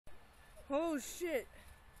Oh shit.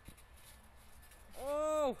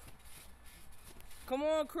 Oh. Come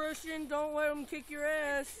on, Christian. Don't let him kick your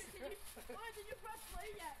ass. Did you press play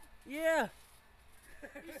yet? Yeah.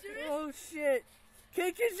 You serious? Oh shit.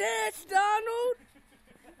 Kick his ass, Donald.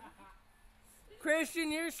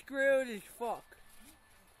 Christian, you're screwed as fuck.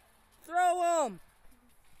 Throw him.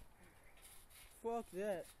 Fuck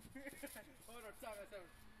that. Hold on, stop.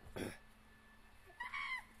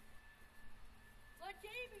 Like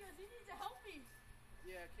Katie, because he needs to help me.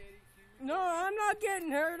 Yeah, Katie. No, I'm not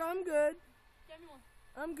getting hurt. I'm good. Get me one.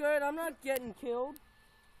 I'm good. I'm not getting killed.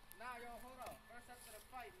 Nah, yo, hold up. First after the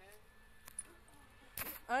fight, man.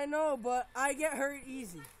 I know, but I get hurt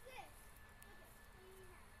easy.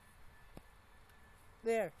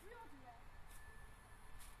 There.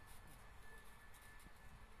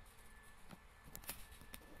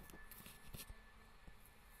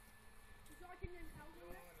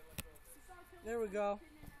 There we go.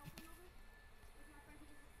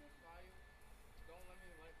 Don't let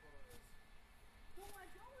me let go of this. Don't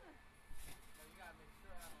let go of it. No, you gotta make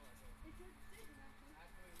sure I don't let go. It's your decision, actually.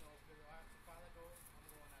 Actually, no, because if I let go, I'm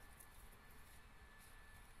going after.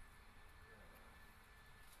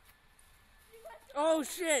 Oh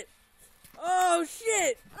shit! Oh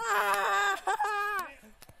shit! Ah!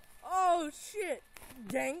 Oh shit!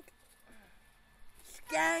 Dank.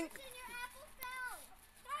 Skank.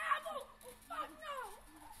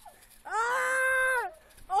 Ah!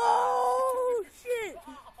 Oh shit!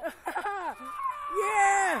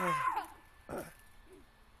 Yeah!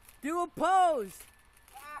 Do a pose.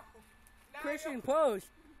 Christian pose.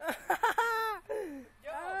 Yo, that's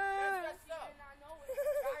messed up.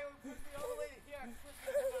 Guy who pushed me all the way to here and pushed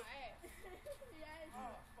me to my ass.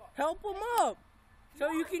 Oh, fuck. Help him up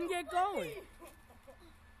so you can get going.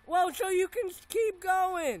 Well, so you can keep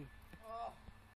going.